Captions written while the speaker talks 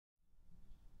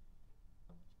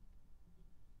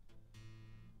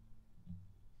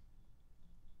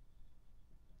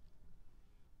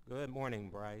Good morning,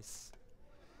 Bryce.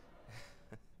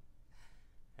 I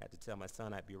had to tell my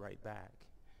son I'd be right back.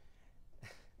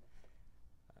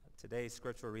 Today's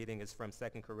scriptural reading is from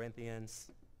 2 Corinthians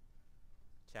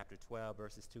chapter 12,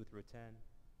 verses 2 through 10.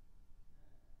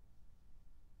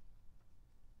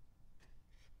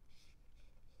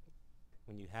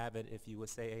 When you have it, if you would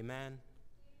say amen.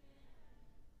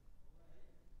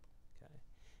 Okay.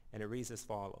 And it reads as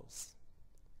follows.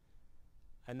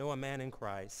 I know a man in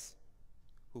Christ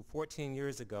who 14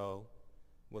 years ago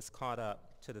was caught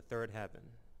up to the third heaven.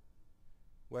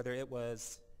 Whether it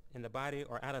was in the body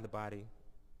or out of the body,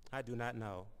 I do not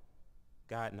know.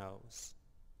 God knows.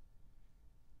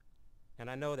 And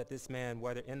I know that this man,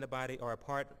 whether in the body or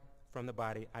apart from the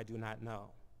body, I do not know.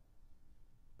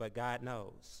 But God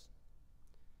knows.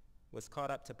 Was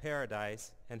caught up to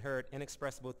paradise and heard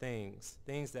inexpressible things,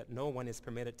 things that no one is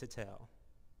permitted to tell.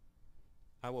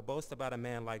 I will boast about a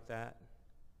man like that,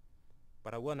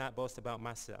 but I will not boast about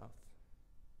myself,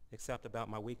 except about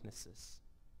my weaknesses.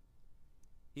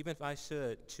 Even if I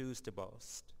should choose to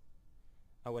boast,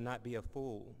 I would not be a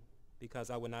fool, because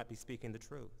I would not be speaking the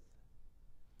truth.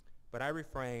 But I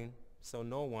refrain so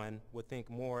no one would think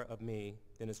more of me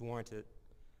than is warranted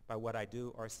by what I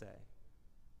do or say,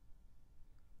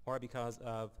 or because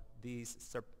of these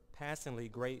surpassingly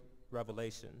great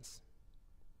revelations.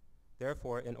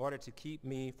 Therefore, in order to keep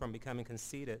me from becoming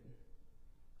conceited,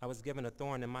 I was given a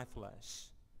thorn in my flesh,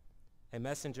 a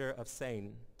messenger of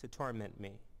Satan to torment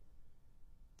me.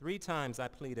 3 times I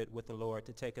pleaded with the Lord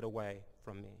to take it away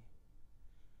from me.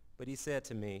 But he said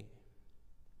to me,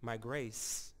 my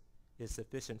grace is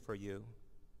sufficient for you,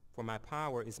 for my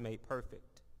power is made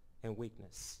perfect in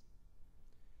weakness.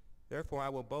 Therefore, I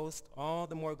will boast all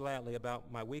the more gladly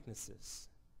about my weaknesses,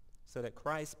 so that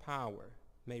Christ's power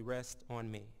may rest on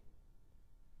me.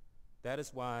 That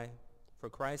is why, for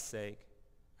Christ's sake,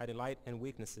 I delight in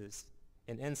weaknesses,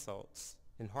 in insults,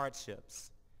 in hardships,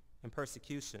 in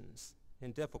persecutions,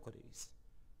 in difficulties.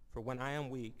 For when I am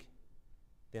weak,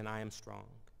 then I am strong.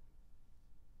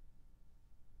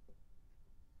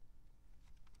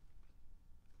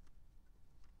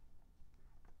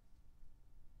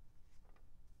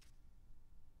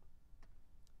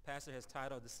 Pastor has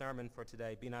titled the sermon for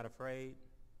today, Be Not Afraid,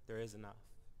 There Is Enough.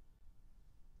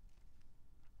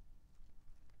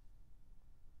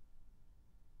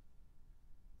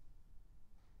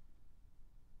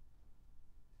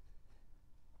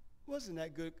 Wasn't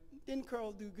that good? Didn't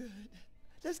Carl do good?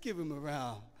 Let's give him a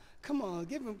round. Come on,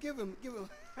 give him.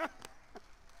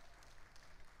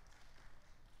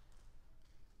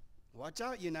 Watch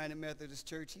out, United Methodist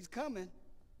Church. He's coming.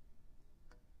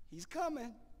 He's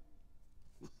coming.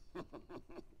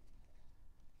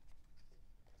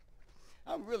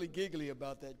 I'm really giggly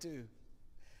about that too.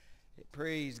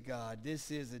 Praise God. This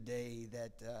is a day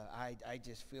that I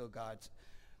just feel God's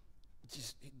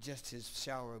just his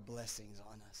shower of blessings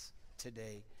on us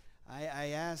today.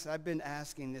 I've been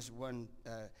asking this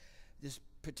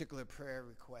particular prayer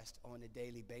request on a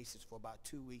daily basis for about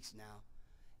 2 weeks now.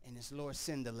 And it's, Lord,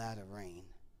 send the latter rain.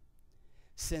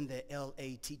 Send the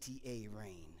L-A-T-T-A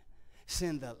rain.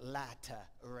 Send the latter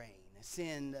rain.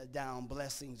 Send down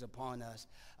blessings upon us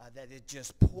that it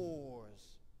just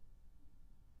pours.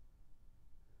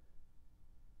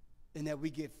 And that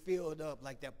we get filled up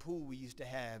like that pool we used to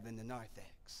have in the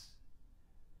narthex.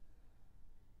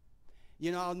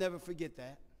 You know, I'll never forget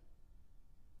that.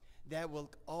 That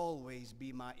will always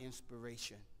be my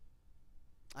inspiration.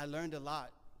 I learned a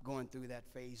lot going through that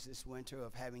phase this winter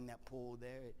of having that pool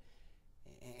there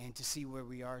and to see where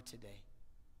we are today.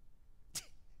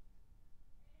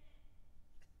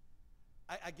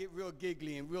 I get real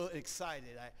giggly and real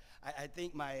excited. I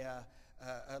think my a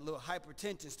little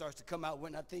hypertension starts to come out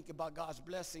when I think about God's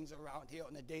blessings around here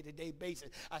on a day-to-day basis.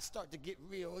 I start to get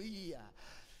real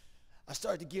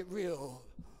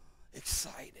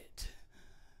excited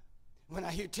when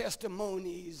I hear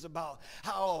testimonies about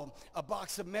how a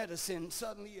box of medicine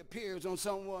suddenly appears on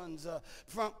someone's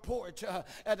front porch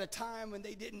at a time when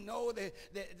they didn't know that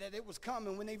it was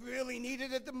coming, when they really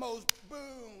needed it the most.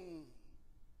 Boom.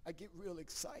 I get real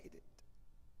excited.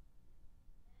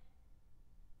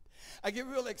 I get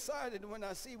real excited when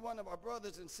I see one of our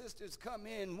brothers and sisters come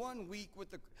in one week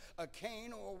with a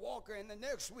cane or a walker, and the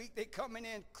next week they coming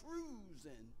in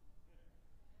cruising.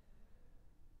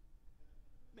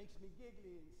 Makes me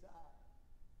giggly inside.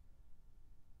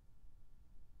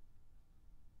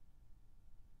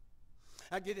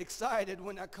 I get excited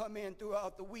when I come in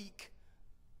throughout the week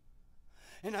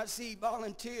and I see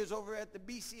volunteers over at the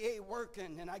BCA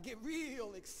working, and I get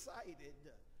real excited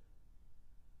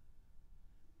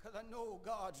because I know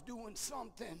God's doing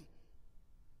something.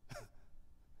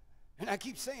 And I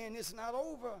keep saying it's not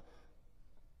over.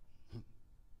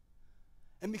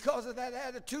 And because of that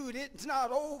attitude, it's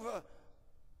not over.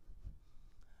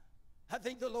 I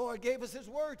think the Lord gave us his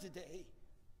word today.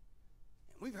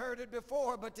 We've heard it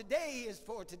before, but today is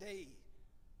for today.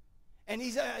 And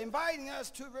he's inviting us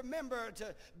to remember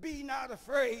to be not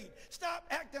afraid. Stop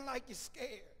acting like you're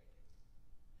scared.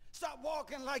 Stop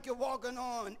walking like you're walking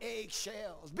on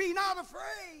eggshells. Be not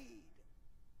afraid.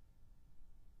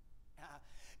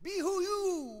 Be who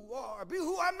you are. Be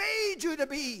who I made you to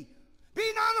be.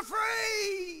 Be not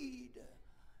afraid.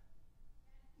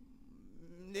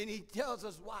 And then he tells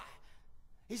us why.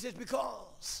 He says,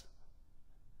 because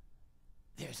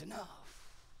there's enough.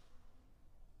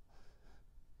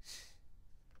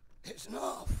 There's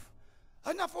enough.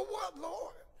 Enough of what,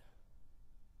 Lord?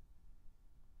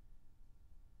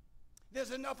 There's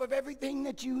enough of everything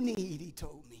that you need, he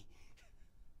told me.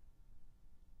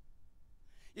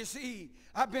 You see,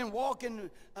 I've been walking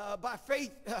by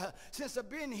faith since I've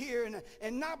been here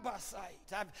and not by sight.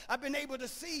 I've been able to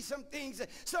see some things that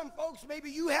some folks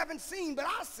maybe you haven't seen, but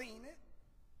I've seen it.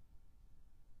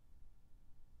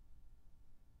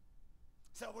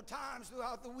 Several times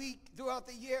throughout the week, throughout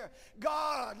the year,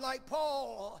 God, like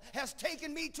Paul, has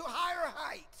taken me to higher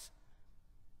heights.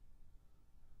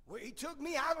 Where he took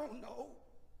me, I don't know.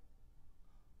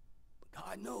 But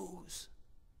God knows.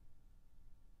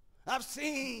 I've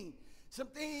seen some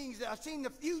things. I've seen the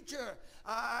future.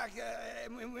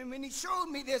 When he showed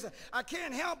me this, I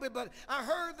can't help it, but I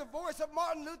heard the voice of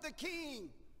Martin Luther King.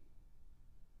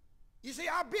 You see,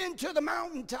 I've been to the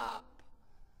mountaintop.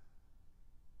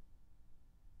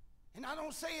 And I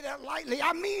don't say that lightly.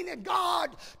 I mean that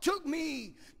God took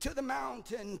me to the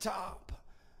mountaintop.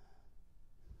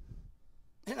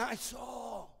 And I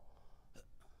saw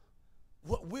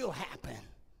what will happen.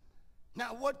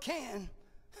 Now, what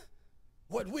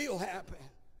will happen?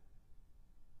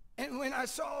 And when I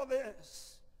saw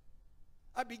this,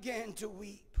 I began to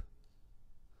weep.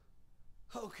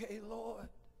 Okay, Lord,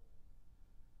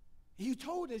 you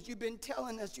told us, you've been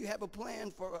telling us you have a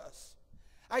plan for us.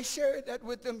 I shared that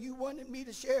with them. You wanted me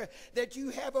to share that you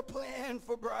have a plan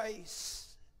for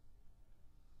Bryce.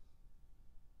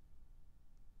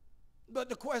 But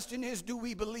the question is, do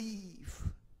we believe?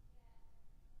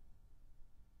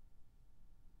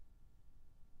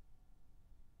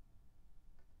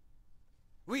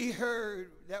 We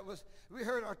heard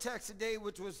our text today,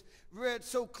 which was read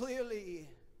so clearly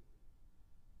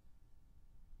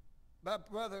by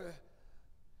Brother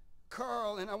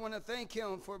Carl, and I want to thank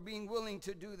him for being willing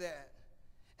to do that.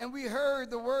 And we heard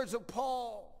the words of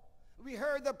Paul. We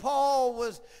heard that Paul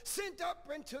was sent up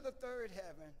into the third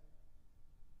heaven.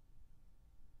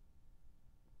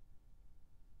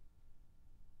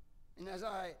 And as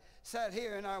I sat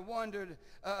here and I wondered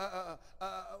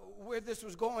where this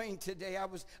was going today, I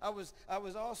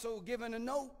was also given a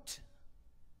note.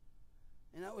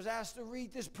 And I was asked to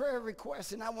read this prayer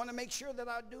request, and I want to make sure that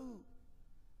I do.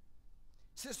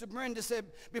 Sister Brenda said,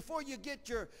 before you get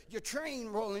your train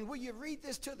rolling, will you read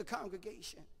this to the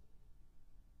congregation?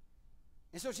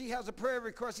 And so she has a prayer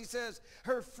request. She says,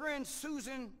 her friend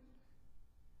Susan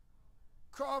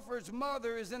Crawford's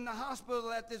mother is in the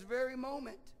hospital at this very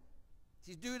moment.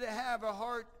 She's due to have a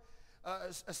heart,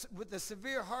 with a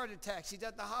severe heart attack. She's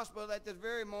at the hospital at this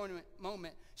very moment.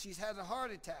 She has a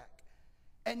heart attack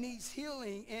and needs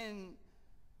healing in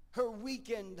her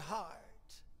weakened heart.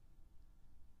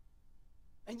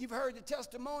 And you've heard the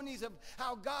testimonies of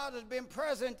how God has been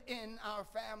present in our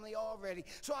family already.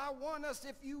 So I want us,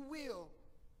 if you will,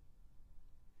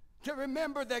 to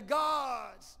remember that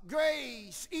God's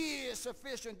grace is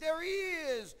sufficient. There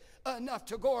is enough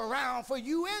to go around for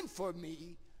you and for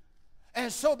me.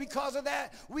 And so because of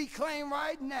that, we claim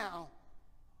right now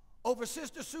over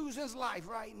Sister Susan's life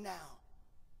right now,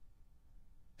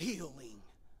 healing.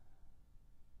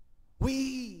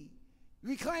 We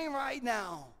claim right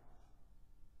now.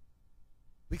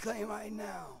 We claim right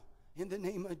now, in the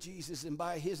name of Jesus and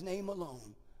by his name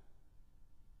alone,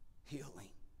 healing.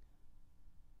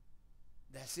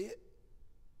 That's it.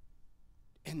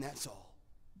 And that's all.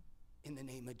 In the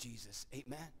name of Jesus.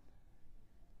 Amen.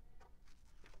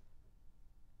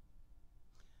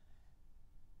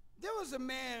 There was a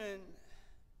man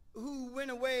who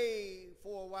went away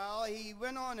for a while. He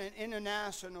went on an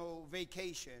international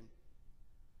vacation.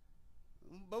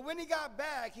 But when he got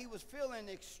back, he was feeling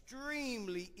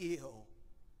extremely ill.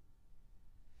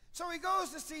 So he goes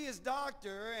to see his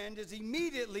doctor and is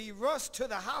immediately rushed to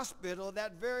the hospital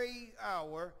that very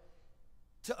hour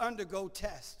to undergo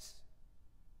tests.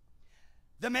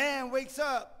 The man wakes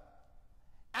up.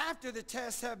 After the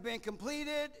tests have been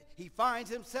completed, he finds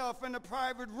himself in a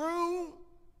private room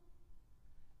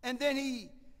And then he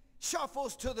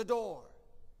shuffles to the door.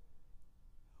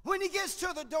 When he gets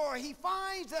to the door, he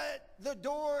finds that the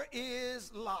door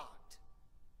is locked.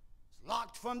 It's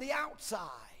locked from the outside.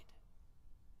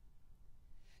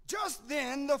 Just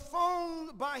then, the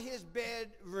phone by his bed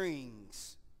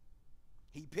rings.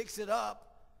 He picks it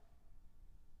up,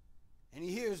 and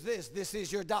he hears this. This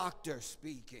is your doctor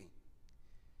speaking.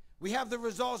 We have the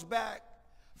results back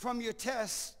from your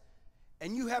tests,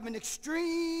 and you have an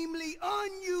extremely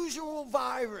unusual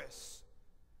virus.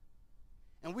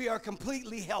 And we are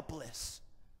completely helpless.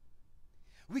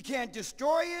 We can't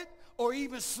destroy it or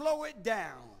even slow it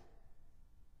down.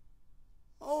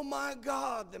 Oh my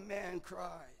God, the man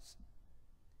cries.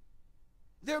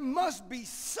 There must be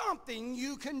something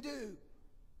you can do.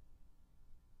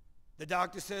 The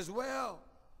doctor says, well,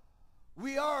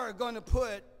 we're going to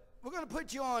put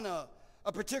you on a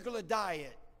particular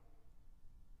diet.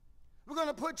 We're going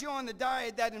to put you on the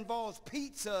diet that involves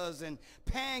pizzas and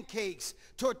pancakes,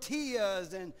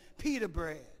 tortillas and pita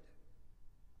bread.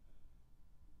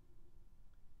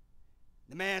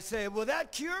 The man said, will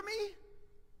that cure me?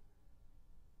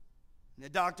 And the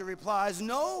doctor replies,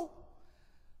 no,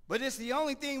 but it's the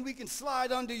only thing we can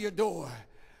slide under your door.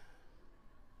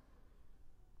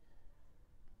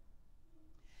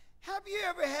 Have you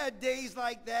ever had days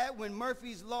like that when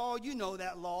Murphy's Law, you know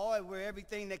that law, where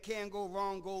everything that can go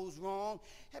wrong goes wrong?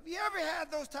 Have you ever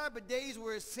had those type of days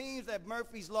where it seems that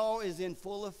Murphy's Law is in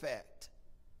full effect?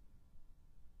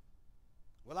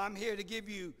 Well, I'm here to give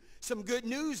you some good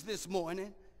news this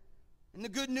morning. And the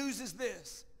good news is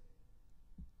this: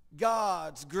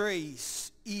 God's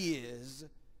grace is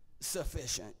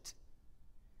sufficient.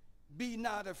 Be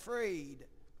not afraid,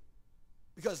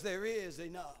 because there is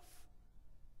enough.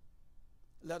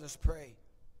 Let us pray.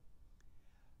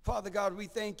 Father God, we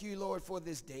thank you, Lord, for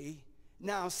this day.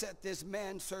 Now set this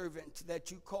manservant that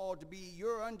you called to be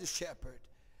your under-shepherd.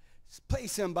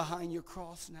 Place him behind your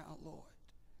cross now, Lord.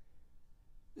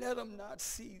 Let him not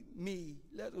see me.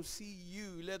 Let him see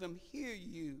you. Let him hear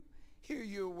you. Hear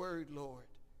your word, Lord.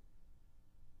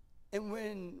 And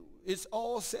when it's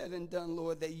all said and done,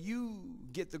 Lord, that you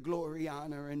get the glory,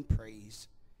 honor, and praise.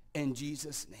 In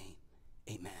Jesus' name,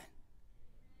 amen.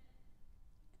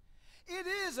 It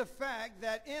is a fact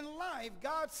that in life,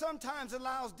 God sometimes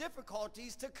allows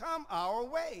difficulties to come our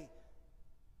way.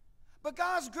 But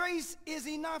God's grace is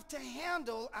enough to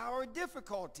handle our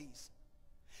difficulties.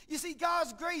 You see,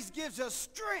 God's grace gives us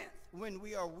strength when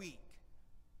we are weak.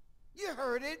 You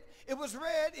heard it. It was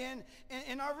read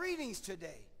in our readings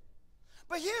today.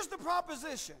 But here's the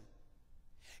proposition.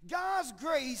 God's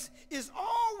grace is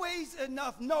always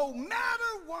enough no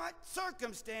matter what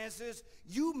circumstances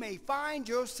you may find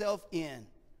yourself in.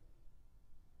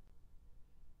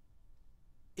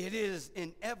 It is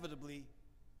inevitably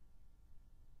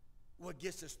what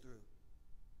gets us through.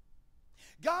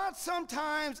 God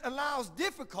sometimes allows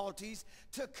difficulties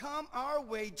to come our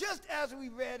way, just as we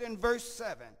read in verse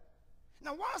 7.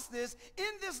 Now watch this.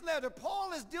 In this letter,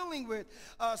 Paul is dealing with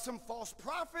some false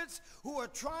prophets who are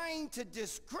trying to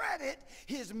discredit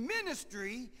his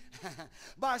ministry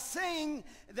by saying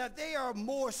that they are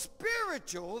more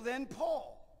spiritual than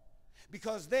Paul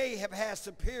because they have had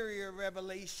superior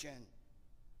revelation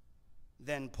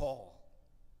than Paul.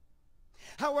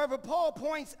 However, Paul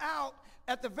points out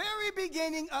at the very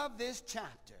beginning of this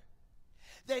chapter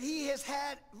that he has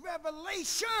had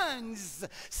revelations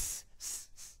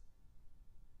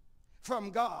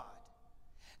from God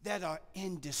that are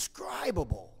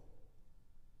indescribable.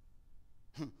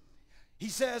 He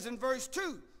says in verse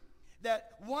 2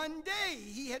 that one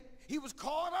day he was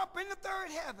caught up in the third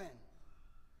heaven.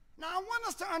 Now I want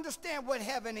us to understand what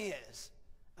heaven is.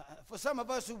 For some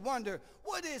of us who wonder,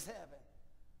 what is heaven?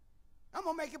 I'm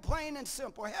going to make it plain and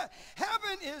simple.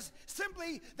 Heaven is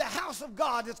simply the house of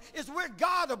God. It's where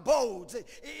God abodes.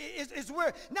 It's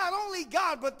where not only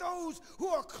God, but those who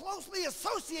are closely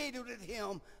associated with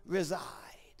him reside.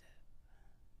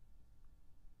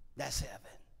 That's heaven.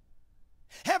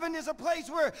 Heaven is a place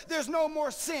where there's no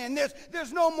more sin.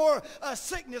 There's no more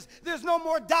sickness. There's no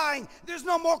more dying. There's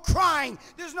no more crying.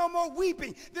 There's no more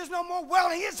weeping. There's no more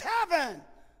wailing. It's heaven.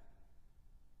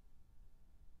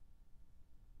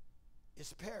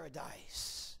 It's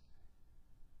paradise.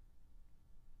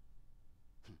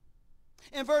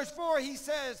 In verse 4, he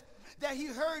says that he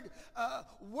heard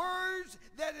words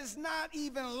that is not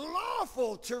even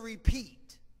lawful to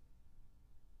repeat.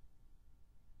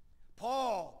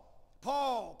 Paul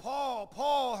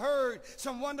heard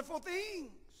some wonderful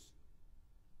things.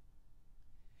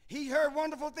 He heard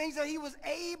wonderful things that he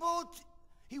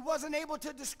wasn't able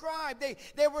to describe.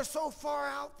 They were so far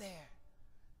out there.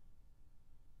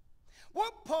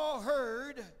 What Paul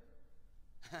heard,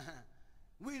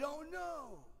 we don't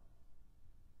know.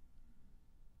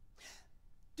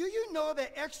 Do you know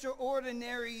that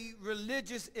extraordinary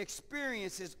religious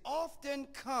experiences often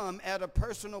come at a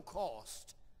personal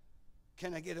cost?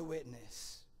 Can I get a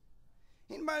witness?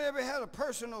 Anybody ever had a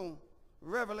personal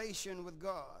revelation with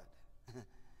God?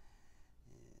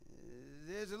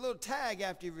 There's a little tag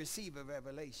after you receive a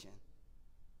revelation.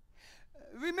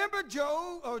 Remember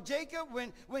Job or Jacob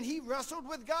when he wrestled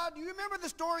with God? Do you remember the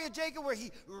story of Jacob where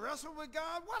he wrestled with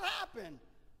God? What happened?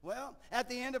 Well, at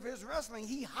the end of his wrestling,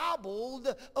 he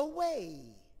hobbled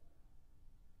away.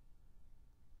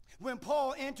 When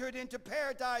Paul entered into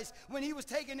paradise, when he was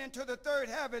taken into the third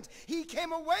heavens, he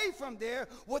came away from there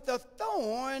with a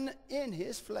thorn in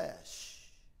his flesh.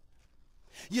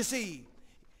 You see,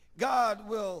 God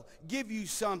will give you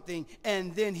something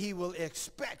and then he will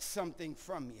expect something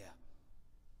from you.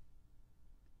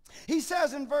 He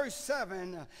says in verse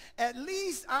 7, at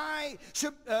least I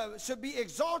should be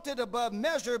exalted above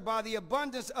measure by the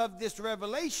abundance of this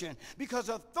revelation, because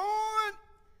a thorn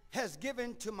has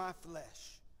given to my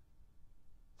flesh.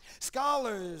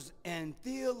 Scholars and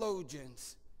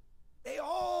theologians, they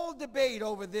all debate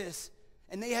over this,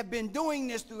 and they have been doing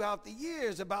this throughout the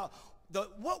years about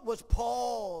what was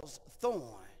Paul's thorn?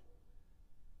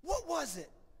 What was it?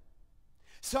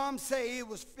 Some say it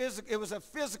was a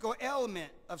physical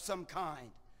ailment of some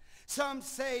kind. Some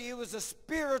say it was a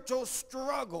spiritual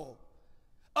struggle.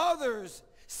 Others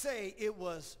say it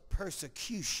was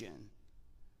persecution.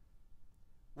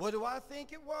 What do I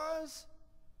think it was?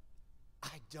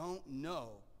 I don't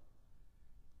know.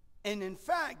 And in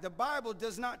fact, the Bible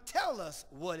does not tell us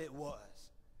what it was.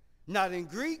 Not in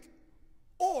Greek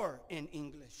or in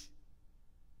English.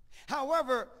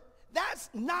 However,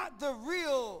 that's not the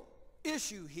real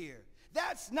issue here.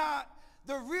 That's not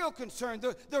the real concern.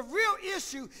 The real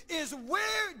issue is,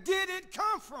 where did it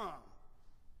come from?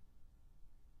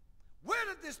 Where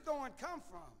did this thorn come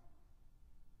from?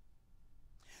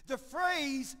 The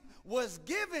phrase "was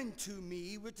given to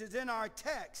me," which is in our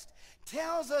text,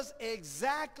 tells us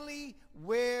exactly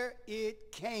where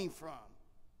it came from.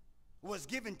 Was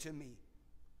given to me.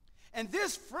 And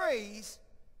this phrase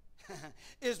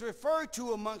is referred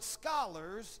to amongst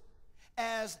scholars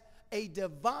as a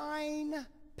divine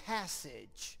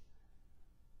passage.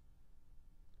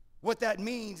 What that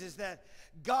means is that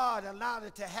God allowed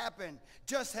it to happen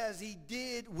just as he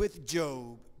did with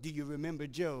Job. Do you remember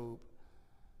Job?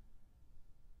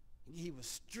 He was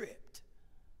stripped.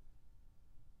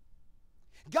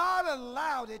 God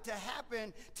allowed it to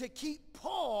happen to keep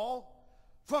Paul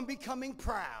from becoming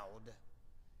proud.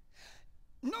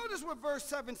 Notice what verse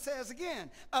 7 says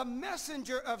again. A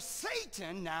messenger of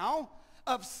Satan now,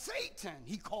 of Satan,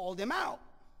 he called him out.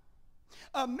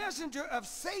 A messenger of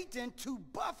Satan to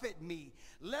buffet me,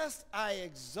 lest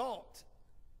I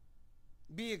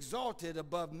be exalted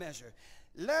above measure,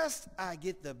 lest I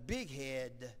get the big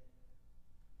head.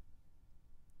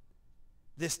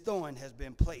 This thorn has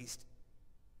been placed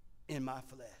in my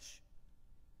flesh.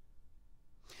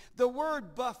 The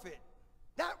word buffet,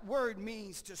 that word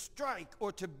means to strike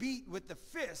or to beat with the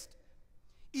fist,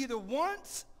 either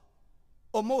once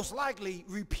or most likely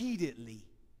repeatedly.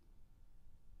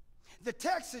 The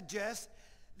text suggests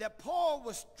that Paul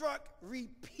was struck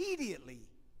repeatedly.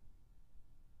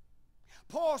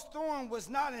 Paul's thorn was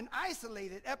not an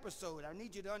isolated episode. I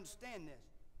need you to understand this.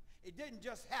 It didn't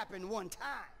just happen one time.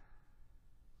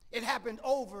 It happened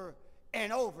over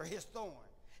and over, his thorn.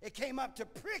 It came up to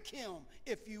prick him,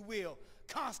 if you will,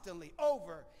 constantly,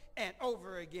 over and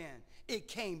over again. It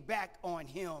came back on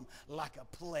him like a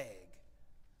plague.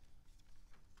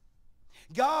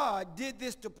 God did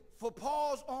this for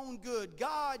Paul's own good.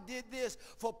 God did this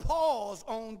for Paul's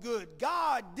own good.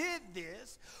 God did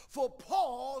this for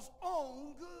Paul's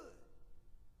own good.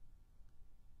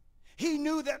 He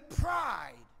knew that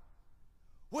pride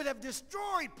would have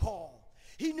destroyed Paul.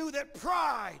 He knew that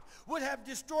pride would have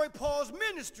destroyed Paul's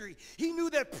ministry. He knew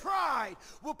that pride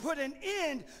would put an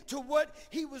end to what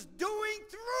he was doing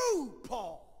through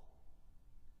Paul.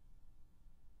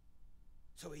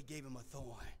 So he gave him a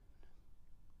thorn.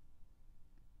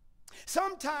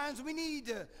 Sometimes we need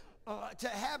to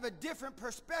have a different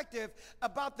perspective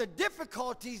about the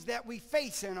difficulties that we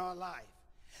face in our life.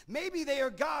 Maybe they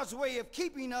are God's way of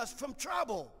keeping us from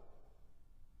trouble.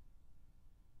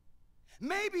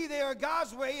 Maybe they are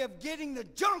God's way of getting the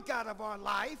junk out of our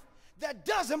life that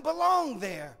doesn't belong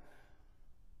there.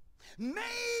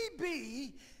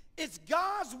 Maybe it's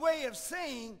God's way of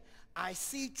saying, I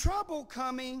see trouble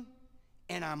coming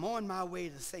and I'm on my way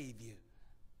to save you.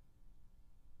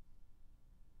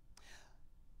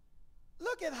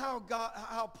 Look at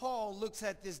how Paul looks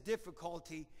at this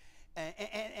difficulty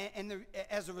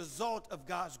as a result of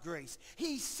God's grace.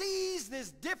 He sees this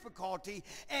difficulty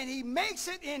and he makes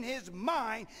it in his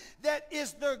mind that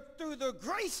is through the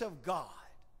grace of God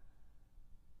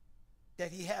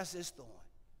that he has this thorn.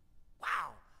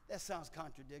 Wow, that sounds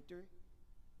contradictory.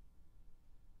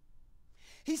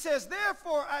 He says,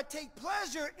 therefore I take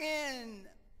pleasure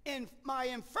in my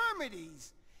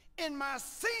infirmities, in my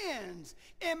sins,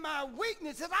 in my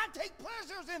weaknesses. I take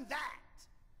pleasures in that.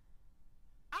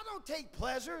 I don't take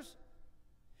pleasures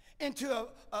into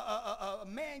a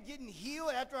man getting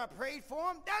healed after I prayed for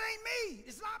him. That ain't me.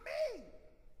 It's not me.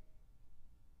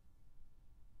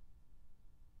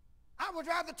 I would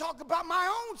rather talk about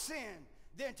my own sin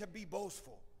than to be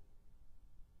boastful.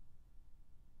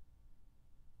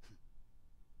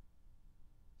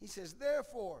 He says,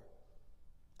 therefore,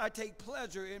 I take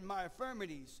pleasure in my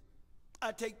infirmities.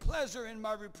 I take pleasure in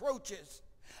my reproaches.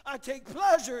 I take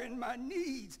pleasure in my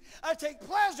needs. I take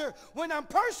pleasure when I'm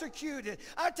persecuted.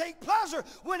 I take pleasure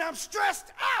when I'm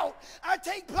stressed out. I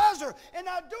take pleasure, and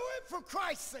I do it for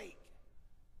Christ's sake.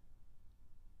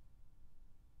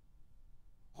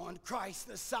 On Christ,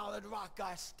 the solid rock,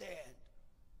 I stand.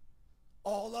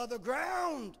 All other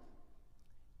ground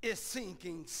is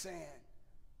sinking sand.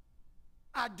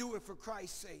 I do it for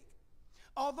Christ's sake.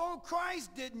 Although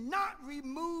Christ did not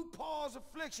remove Paul's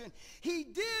affliction, he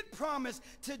did promise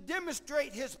to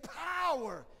demonstrate his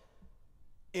power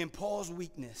in Paul's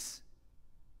weakness.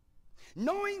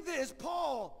 Knowing this,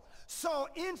 Paul saw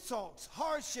insults,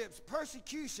 hardships,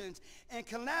 persecutions, and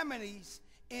calamities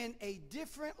in a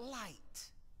different light.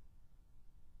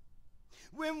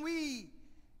 When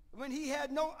he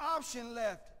had no option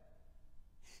left,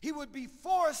 he would be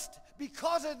forced,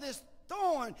 because of this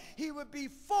thorn, he would be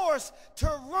forced to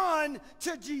run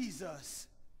to Jesus.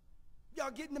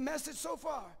 Y'all getting the message so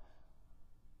far?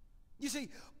 You see,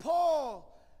 Paul,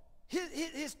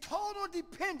 his total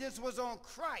dependence was on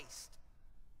Christ.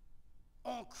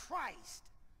 On Christ.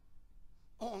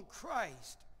 On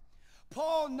Christ.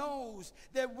 Paul knows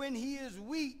that when he is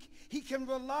weak, he can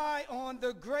rely on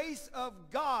the grace of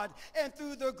God. And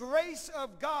through the grace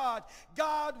of God,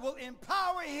 God will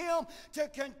empower him to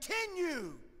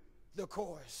continue the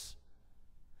course.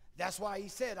 That's why he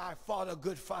said, I fought a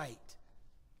good fight.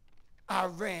 I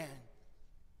ran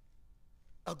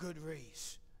a good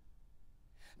race.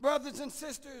 Brothers and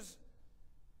sisters,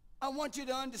 I want you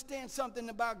to understand something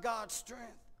about God's strength.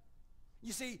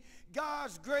 You see,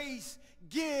 God's grace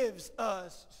gives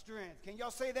us strength. Can y'all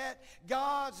say that?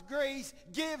 God's grace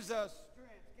gives us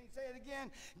strength. Can you say it again?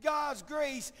 God's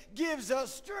grace gives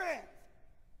us strength.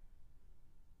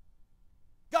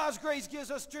 God's grace gives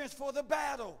us strength for the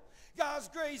battle. God's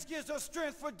grace gives us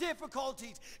strength for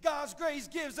difficulties. God's grace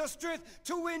gives us strength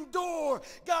to endure.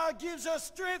 God gives us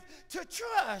strength to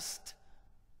trust.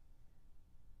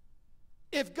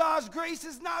 If God's grace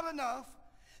is not enough,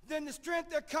 then the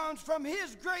strength that comes from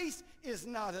his grace is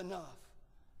not enough.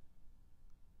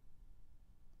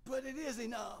 But it is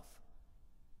enough.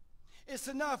 It's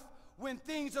enough when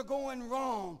things are going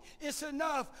wrong. It's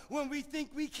enough when we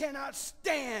think we cannot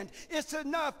stand. It's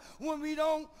enough when we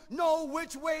don't know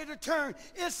which way to turn.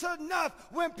 It's enough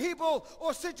when people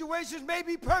or situations may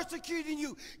be persecuting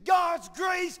you. God's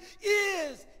grace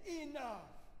is enough.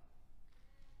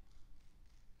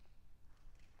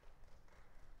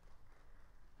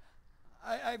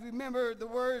 I remember the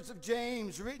words of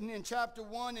James written in chapter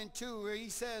 1 and 2 where he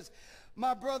says,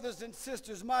 my brothers and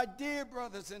sisters, my dear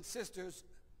brothers and sisters,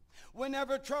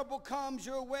 whenever trouble comes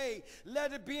your way,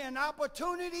 let it be an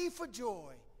opportunity for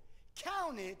joy.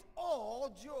 Count it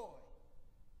all joy.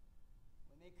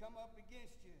 When they come up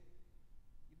against you,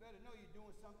 you better know you're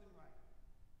doing something right.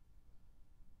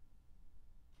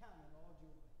 Count it all joy.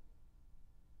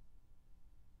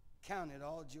 Count it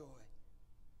all joy.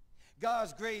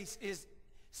 God's grace is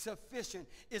sufficient.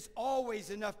 It's always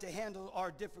enough to handle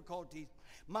our difficulties.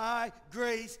 My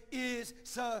grace is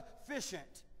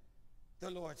sufficient, the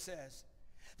Lord says.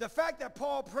 The fact that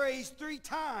Paul prays three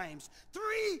times,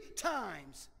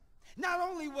 not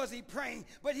only was he praying,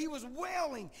 but he was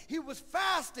wailing, he was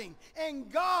fasting, and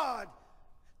God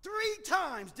 3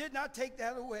 times did not take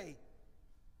that away.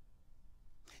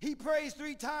 He prays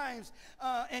 3 times,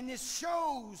 and this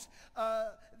shows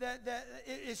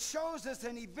it shows us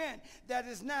an event that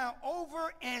is now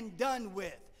over and done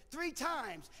with. 3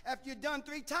 times. After you're done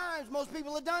 3 times, most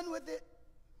people are done with it.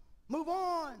 Move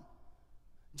on.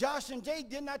 Josh and Jake,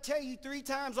 didn't I tell you 3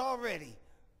 times already?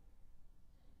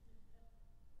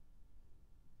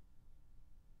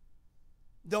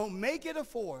 Don't make it a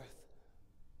 4th.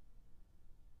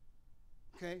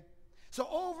 Okay? So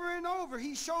over and over,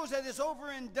 he shows that it's over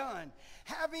and done.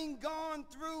 Having gone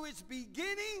through its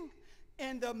beginning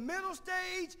and the middle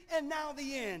stage and now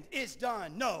the end, it's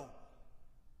done. No.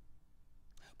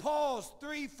 Paul's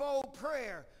threefold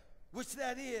prayer, which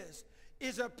that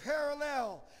is a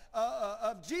parallel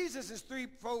of Jesus'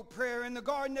 threefold prayer in the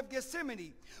Garden of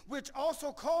Gethsemane, which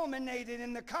also culminated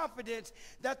in the confidence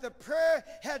that the prayer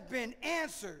had been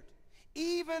answered,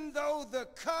 even though the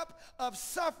cup of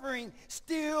suffering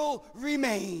still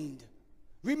remained.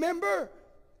 Remember,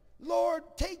 Lord,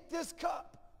 take this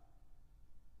cup.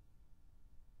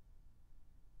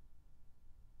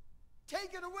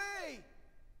 Take it away.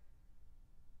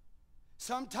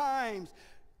 Sometimes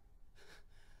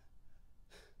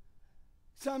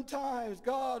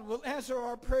God will answer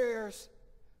our prayers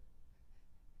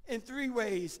in three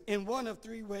ways, in one of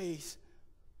three ways.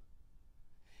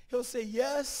 He'll say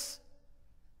yes,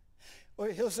 or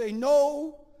he'll say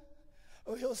no,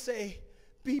 or he'll say,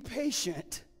 be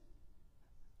patient.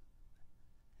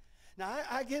 Now,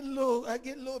 I get a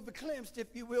little beclenched,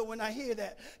 if you will, when I hear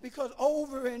that, because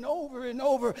over and over and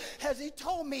over has he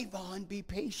told me, Vaughn, be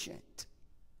patient.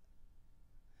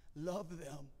 Love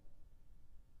them.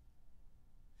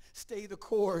 Stay the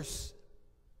course.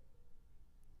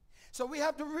 So we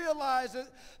have to realize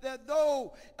that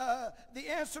though the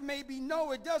answer may be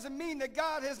no, it doesn't mean that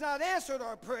God has not answered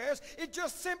our prayers. It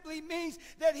just simply means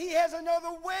that he has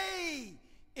another way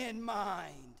in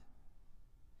mind.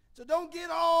 So don't get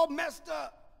all messed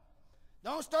up.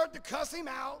 Don't start to cuss him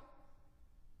out,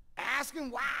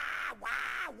 asking why.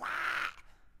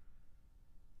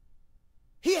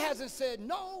 He hasn't said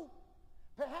no.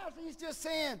 Perhaps he's just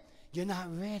saying, you're not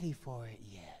ready for it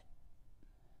yet.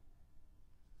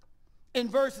 In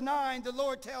verse 9, the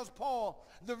Lord tells Paul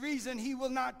the reason he will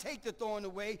not take the thorn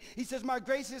away. He says, my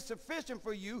grace is sufficient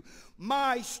for you.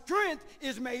 My strength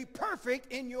is made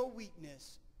perfect in your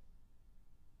weakness.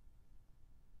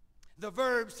 The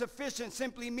verb sufficient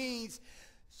simply means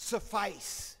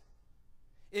suffice.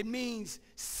 It means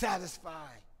satisfy.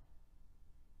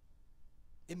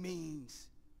 It means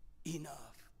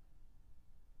enough.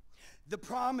 The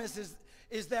promise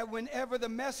is that whenever the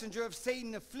messenger of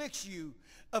Satan afflicts you,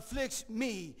 afflicts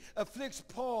me, afflicts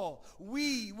Paul,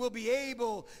 we will be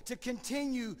able to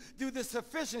continue through the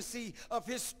sufficiency of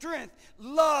his strength,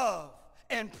 love,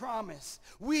 and promise.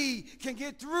 We can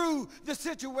get through the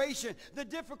situation, the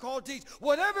difficulties,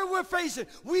 whatever we're facing,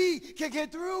 we can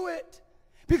get through it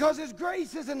because his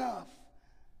grace is enough.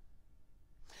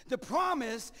 The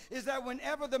promise is that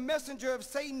whenever the messenger of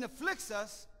Satan afflicts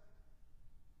us,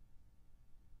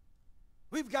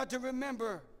 we've got to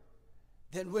remember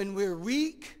that when we're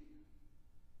weak,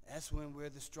 that's when we're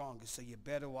the strongest. So you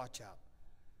better watch out.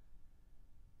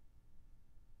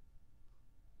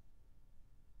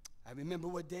 I remember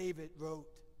what David wrote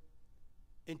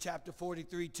in chapter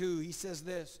 43:2. He says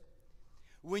this,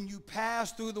 when you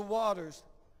pass through the waters,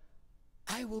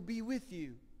 I will be with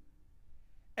you.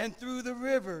 And through the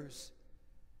rivers,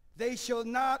 they shall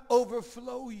not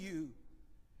overflow you.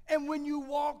 And when you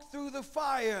walk through the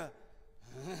fire,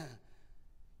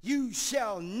 you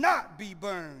shall not be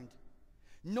burned,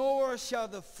 nor shall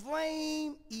the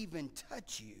flame even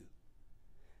touch you.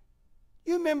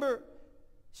 You remember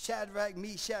Shadrach,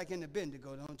 Meshach, and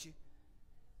Abednego, don't you?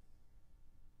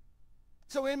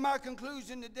 So in my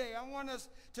conclusion today, I want us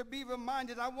to be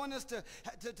reminded, I want us to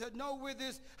know with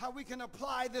this, how we can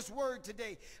apply this word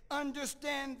today.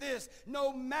 Understand this,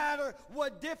 no matter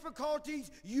what difficulties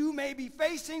you may be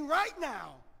facing right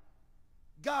now,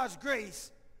 God's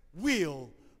grace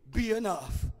will be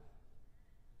enough.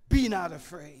 Be not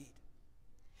afraid.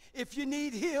 If you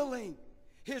need healing,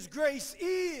 his grace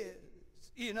is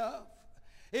enough.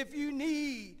 If you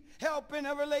need help in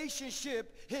a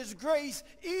relationship, his grace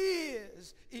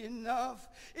is enough.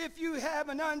 If you have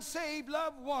an unsaved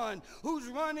loved one who's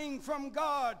running from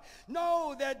God,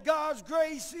 know that God's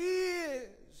grace is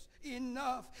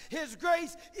enough. His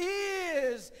grace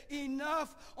is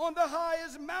enough. On the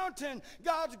highest mountain,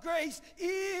 God's grace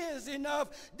is enough.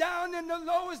 Down in the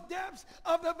lowest depths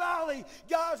of the valley,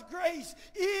 God's grace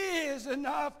is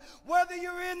enough. Whether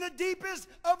you're in the deepest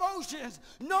of oceans,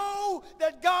 know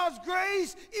that God's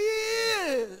grace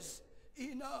is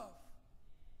enough.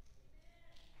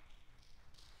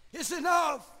 It's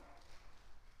enough.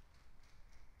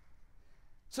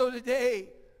 So today,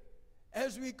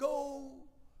 as we go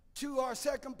to our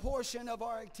second portion of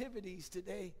our activities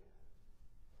today,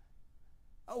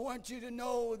 I want you to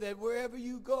know that wherever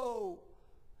you go,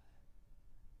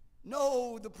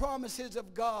 know the promises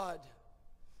of God.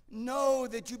 Know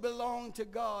that you belong to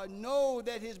God. Know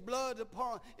that his blood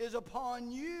is upon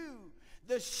you.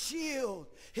 the shield,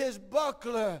 his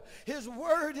buckler. His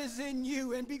word is in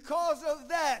you. And because of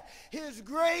that, his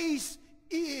grace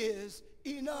is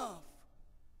enough.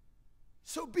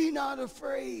 So be not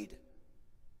afraid.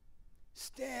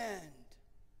 Stand.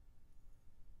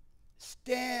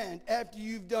 Stand after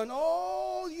you've done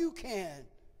all you can.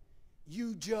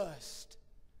 You just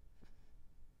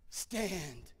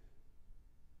stand.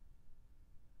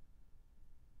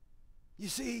 You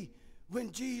see,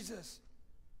 when Jesus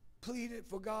pleaded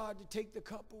for God to take the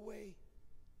cup away,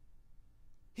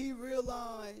 he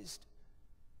realized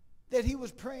that he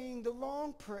was praying the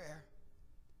wrong prayer.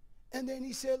 And then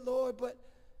he said, Lord, but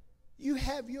you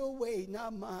have your way,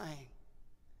 not mine.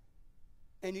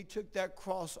 And he took that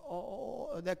cup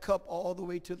all the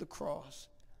way to the cross.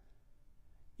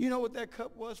 You know what that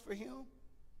cup was for him?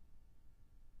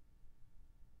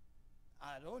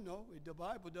 I don't know. The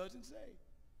Bible doesn't say.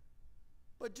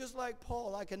 But just like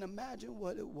Paul, I can imagine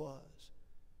what it was.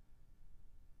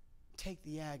 Take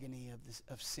the agony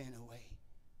of sin away.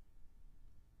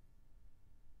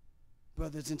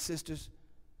 Brothers and sisters,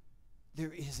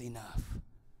 there is enough.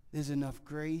 There's enough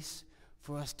grace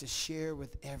for us to share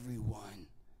with everyone.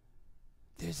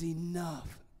 There's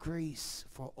enough grace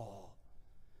for all.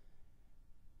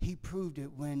 He proved it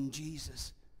when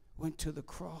Jesus went to the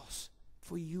cross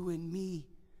for you and me.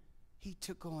 He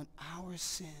took on our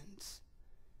sins.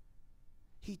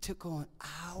 He took on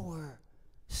our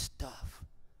stuff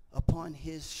upon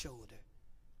his shoulder.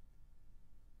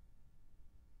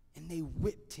 And they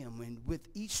whipped him, and with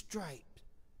each stripe,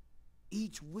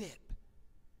 each whip,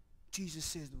 Jesus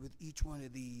says, with each one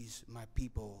of these, my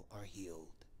people are healed.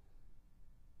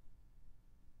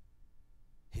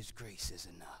 His grace is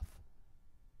enough.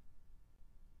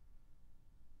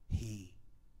 He,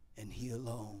 and he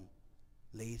alone,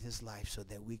 laid his life so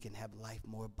that we can have life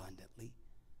more abundantly.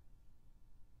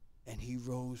 And he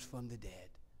rose from the dead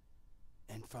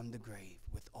and from the grave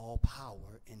with all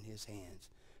power in his hands,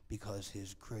 because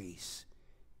his grace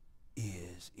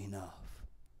is enough.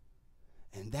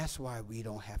 And that's why we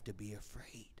don't have to be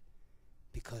afraid,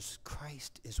 because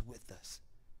Christ is with us.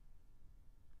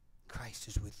 Christ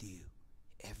is with you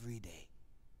every day.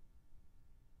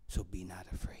 So be not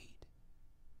afraid.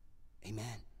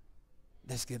 Amen.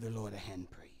 Let's give the Lord a hand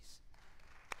praise.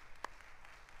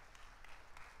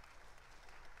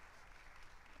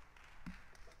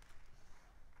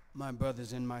 My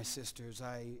brothers and my sisters,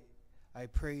 I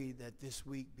pray that this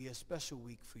week be a special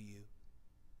week for you.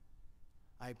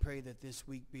 I pray that this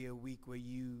week be a week where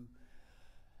you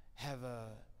have a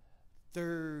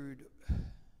third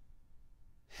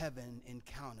heaven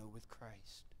encounter with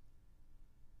Christ.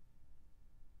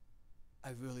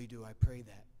 I really do. I pray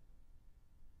that.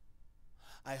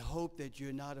 I hope that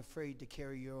you're not afraid to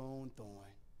carry your own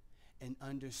thorn and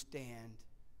understand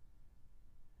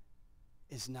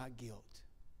it's not guilt,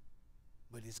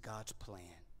 but it's God's plan.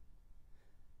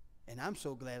 And I'm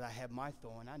so glad I have my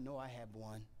thorn. I know I have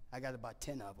one. I got about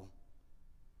 10 of them.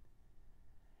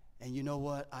 And you know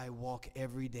what? I walk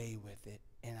every day with it,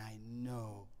 and I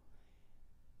know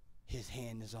his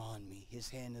hand is on me. His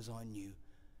hand is on you.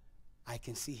 I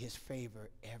can see his favor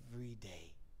every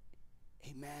day.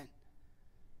 Amen.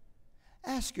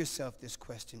 Ask yourself this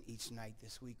question each night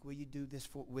this week. Will you do this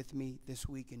with me this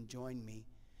week and join me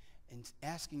in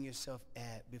asking yourself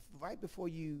right before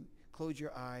you close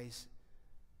your eyes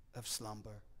of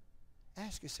slumber,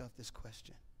 ask yourself this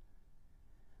question.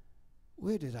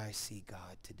 Where did I see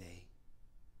God today?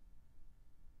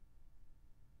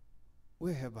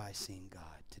 Where have I seen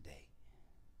God today?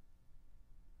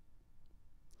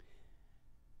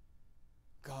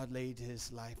 God laid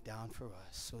his life down for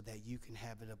us so that you can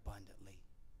have it abundantly.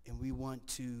 And we want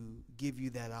to give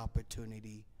you that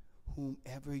opportunity,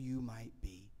 whomever you might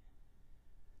be,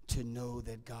 to know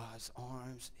that God's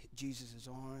arms, Jesus'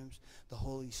 arms, the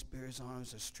Holy Spirit's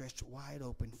arms are stretched wide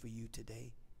open for you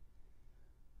today.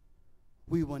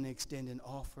 We want to extend an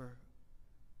offer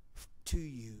to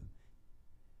you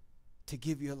to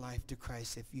give your life to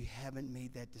Christ if you haven't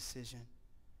made that decision.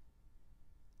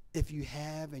 If you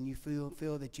have and you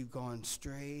feel that you've gone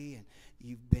stray and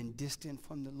you've been distant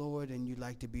from the Lord and you'd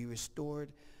like to be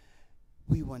restored,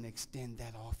 we want to extend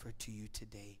that offer to you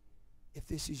today. If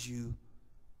this is you,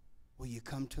 will you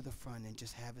come to the front and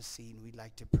just have a seat? And we'd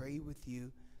like to pray with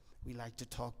you. We'd like to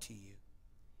talk to you.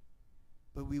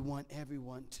 But we want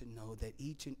everyone to know that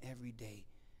each and every day,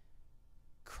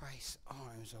 Christ's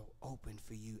arms are open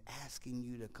for you, asking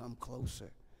you to come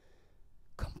closer.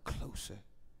 Come closer.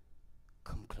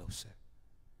 Come closer.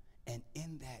 And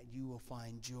in that you will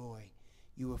find joy.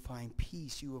 You will find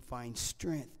peace. You will find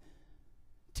strength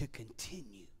to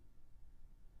continue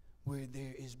where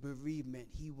there is bereavement.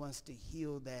 He wants to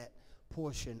heal that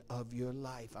portion of your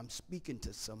life. I'm speaking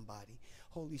to somebody.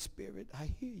 Holy Spirit, I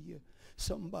hear you.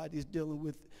 Somebody's dealing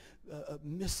with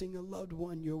missing a loved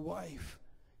one, your wife,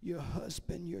 your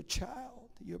husband, your child,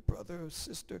 your brother or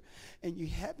sister, and you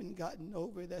haven't gotten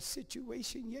over that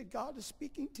situation yet. God is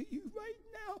speaking to you right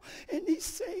now, and he's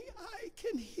saying, I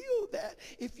can heal that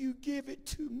if you give it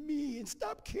to me and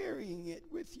stop carrying it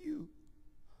with you.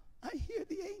 I hear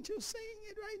the angel saying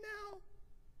it right now.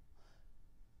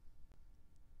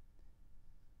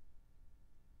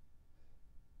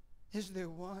 Is there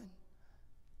one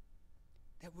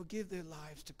that will give their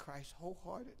lives to Christ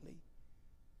wholeheartedly?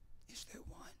 Is there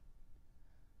one?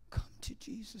 Come to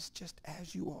Jesus just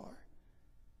as you are.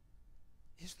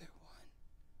 Is there one?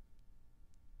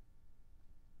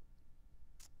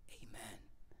 Amen.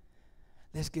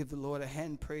 Let's give the Lord a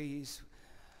hand praise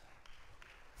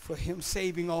for him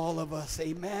saving all of us.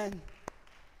 Amen.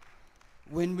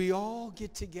 When we all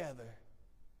get together,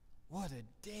 what a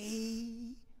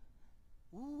day.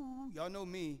 Ooh, y'all know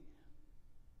me.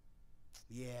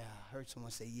 Yeah, I heard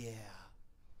someone say, yeah.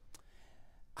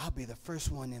 I'll be the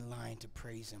first one in line to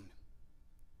praise him.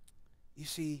 You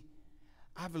see,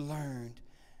 I've learned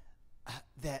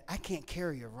that I can't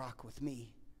carry a rock with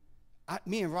me.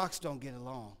 Me and rocks don't get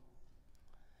along.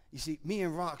 You see, me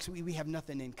and rocks, we have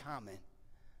nothing in common.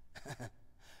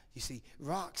 You see,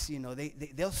 rocks, you know,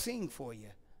 they'll sing for you.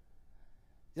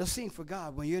 They'll sing for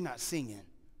God when you're not singing.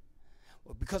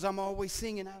 Well, because I'm always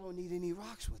singing, I don't need any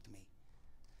rocks with me.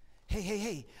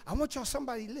 Hey, I want y'all,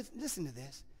 somebody listen to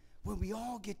this. When we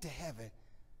all get to heaven,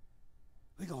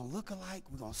 we're going to look alike,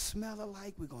 we're going to smell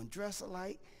alike, we're going to dress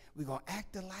alike, we're going to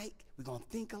act alike, we're going to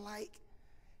think alike,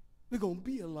 we're going to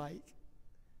be alike.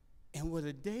 And what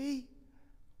a day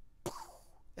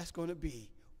that's going to be.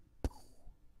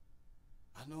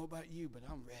 I don't know about you, but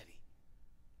I'm ready.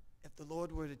 If the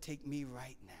Lord were to take me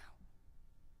right now,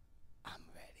 I'm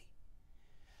ready.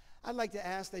 I'd like to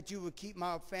ask that you would keep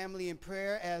my family in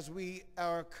prayer as we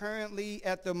are currently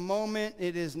at the moment.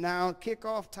 It is now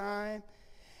kickoff time,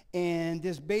 and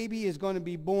this baby is going to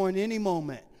be born any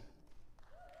moment.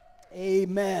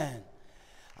 Amen.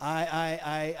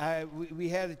 We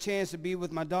had a chance to be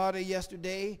with my daughter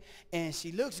yesterday, and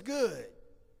she looks good.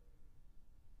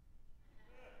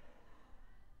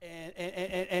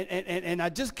 And I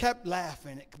just kept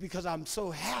laughing because I'm so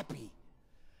happy.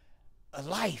 A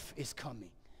life is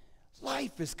coming.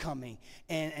 Life is coming.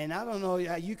 And I don't know,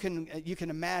 you can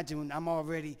imagine when I'm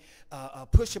already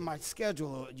pushing my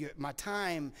schedule, my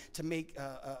time to make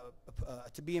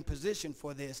to be in position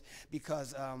for this,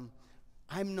 because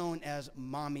I'm known as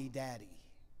Mommy Daddy.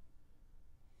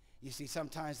 You see,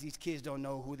 sometimes these kids don't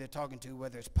know who they're talking to,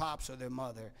 whether it's pops or their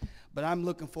mother. But I'm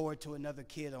looking forward to another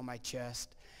kid on my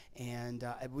chest. And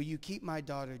will you keep my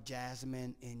daughter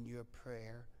Jasmine in your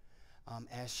prayer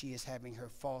as she is having her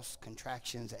false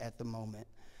contractions at the moment?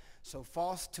 So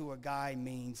false to a guy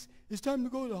means it's time to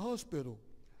go to the hospital.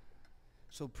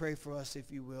 So pray for us, if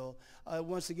you will.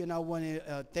 Once again, I want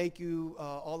to thank you,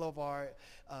 all of our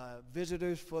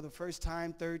visitors, for the first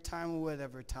time, third time, or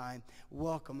whatever time.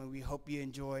 Welcome, and we hope you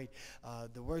enjoyed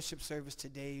the worship service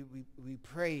today. We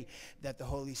pray that the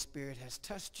Holy Spirit has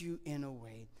touched you in a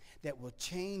way that will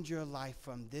change your life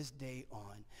from this day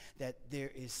on, that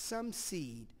there is some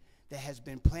seed that has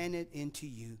been planted into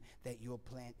you that you'll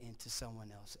plant into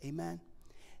someone else. Amen?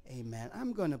 Amen.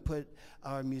 I'm going to put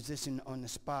our musician on the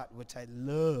spot, which I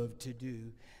love to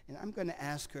do, and I'm going to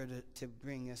ask her to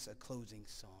bring us a closing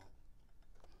song.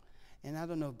 And I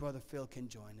don't know if Brother Phil can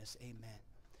join us. Amen.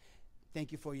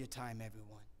 Thank you for your time,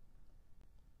 everyone.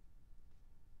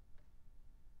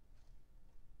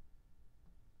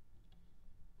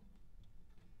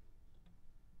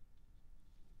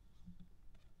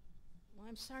 Well,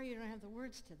 I'm sorry you don't have the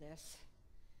words to this,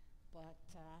 but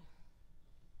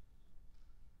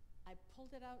I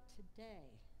pulled it out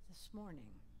today, this morning,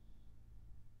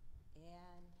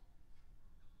 and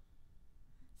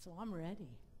so I'm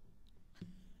ready.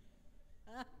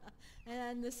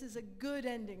 And this is a good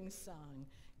ending song.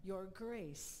 Your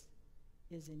grace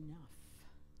is enough.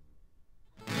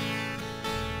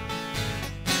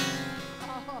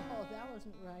 Oh, that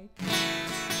wasn't right.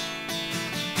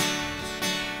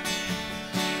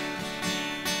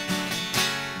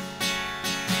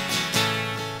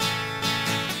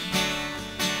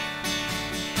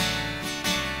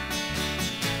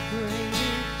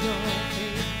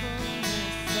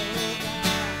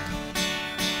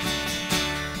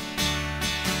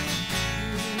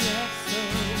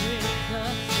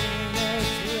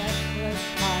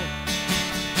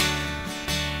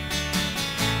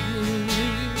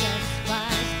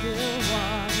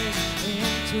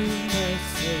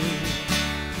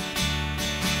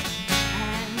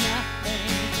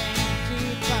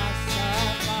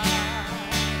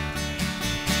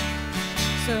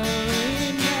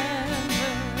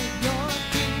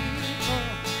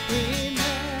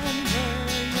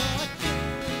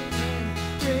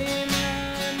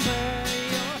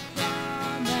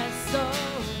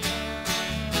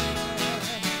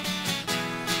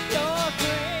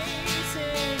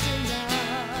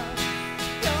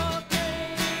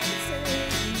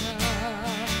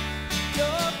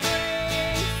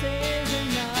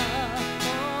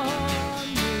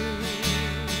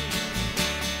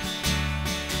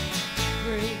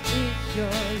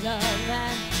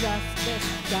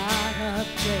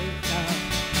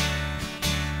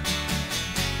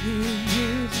 You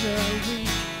use the weak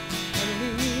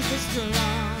and leave the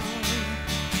strong.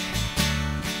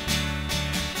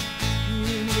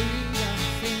 You lead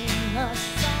us in the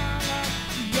song of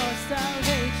your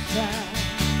salvation.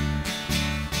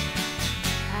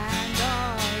 And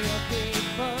all your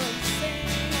people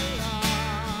sing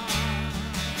along.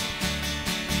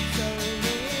 So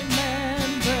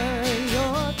remember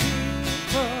your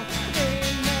people,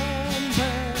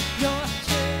 remember your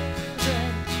children,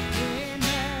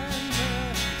 remember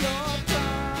your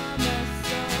promise,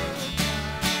 oh God.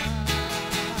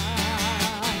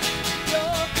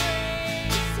 Your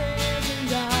grace is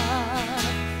enough,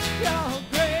 your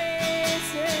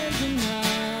grace is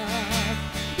enough,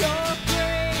 your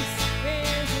grace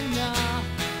is enough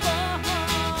for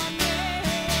me.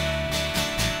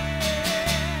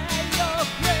 Your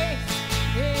grace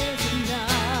is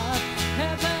enough.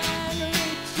 Heaven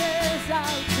reaches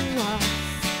out to us.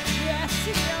 Yes,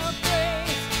 your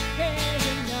grace is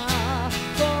enough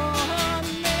for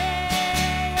me.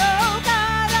 Oh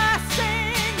God, I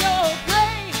sing your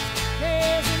grace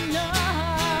is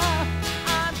enough.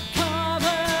 I'm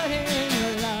covered in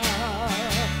your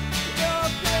love. Your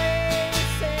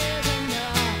grace is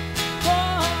enough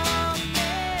for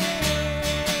me.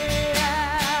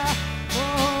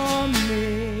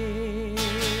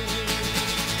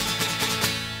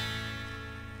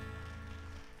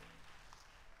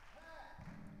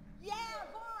 Yeah,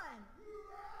 Vaughn.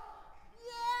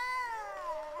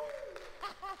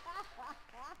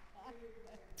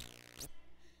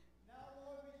 Now,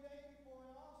 Lord, we thank you for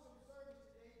an awesome service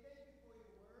today. Thank you for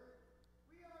your word.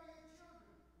 We are your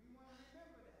children. We want to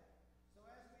remember that. So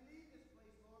as we leave this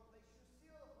place, Lord, place your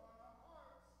seal upon our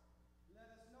hearts.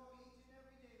 Let us know each and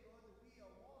every day, Lord, that we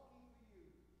are walking for you.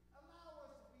 Allow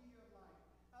us to be your light.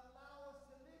 Allow us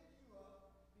to lift you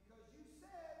up, because you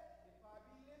said, if I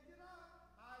be lifted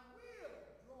up, I will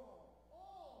draw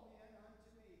all men unto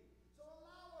me. So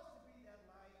allow us to be that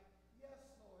light. Yes,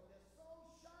 Lord, that so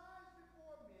shines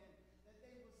before men that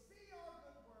they will see our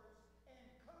good works and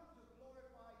come to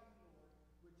glorify you, Lord,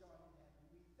 which art in heaven.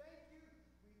 We thank you.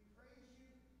 We praise you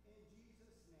in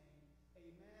Jesus' name.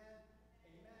 Amen.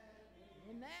 Amen. Amen.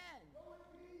 Amen. Go in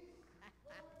peace.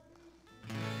 Go in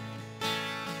peace.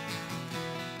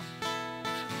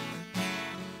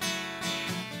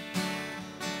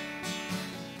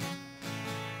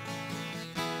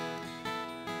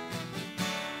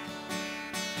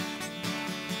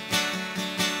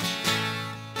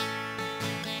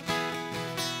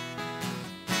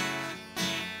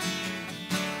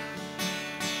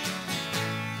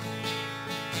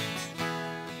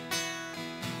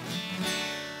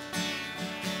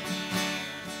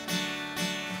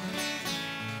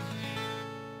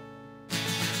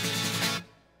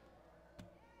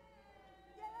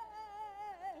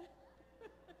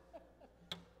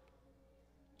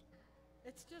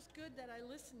 It's just good that I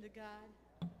listen to God.